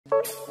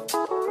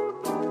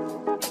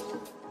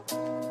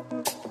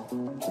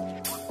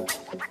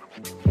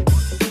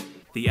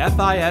The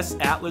FIS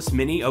Atlas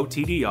Mini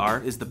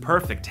OTDR is the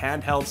perfect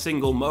handheld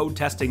single-mode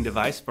testing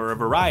device for a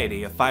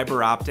variety of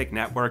fiber optic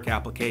network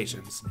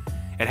applications.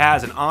 It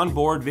has an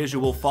onboard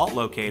visual fault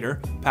locator,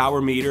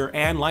 power meter,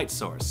 and light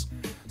source,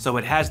 so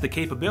it has the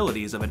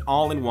capabilities of an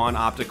all-in-one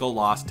optical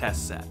loss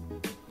test set.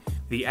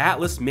 The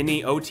Atlas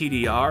Mini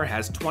OTDR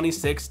has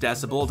 26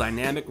 decibel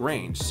dynamic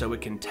range, so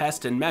it can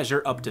test and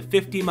measure up to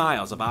 50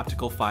 miles of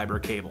optical fiber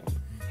cable.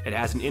 It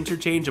has an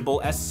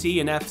interchangeable SC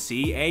and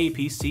FC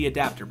APC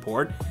adapter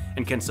port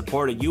and can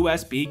support a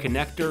USB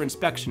connector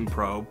inspection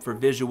probe for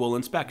visual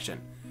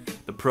inspection.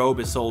 The probe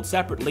is sold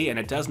separately and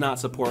it does not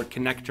support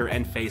connector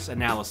and face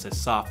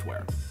analysis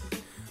software.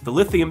 The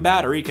lithium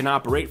battery can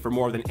operate for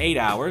more than 8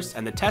 hours,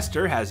 and the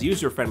tester has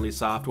user-friendly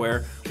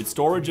software with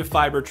storage of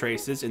fiber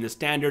traces in the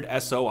standard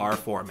S.O.R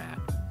format.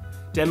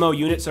 Demo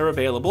units are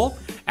available.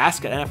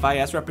 Ask an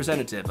FIS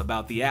representative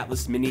about the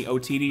Atlas Mini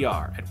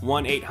OTDR at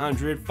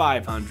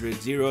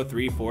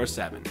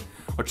 1-800-500-0347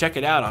 or check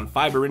it out on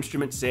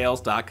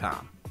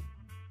fiberinstrumentsales.com.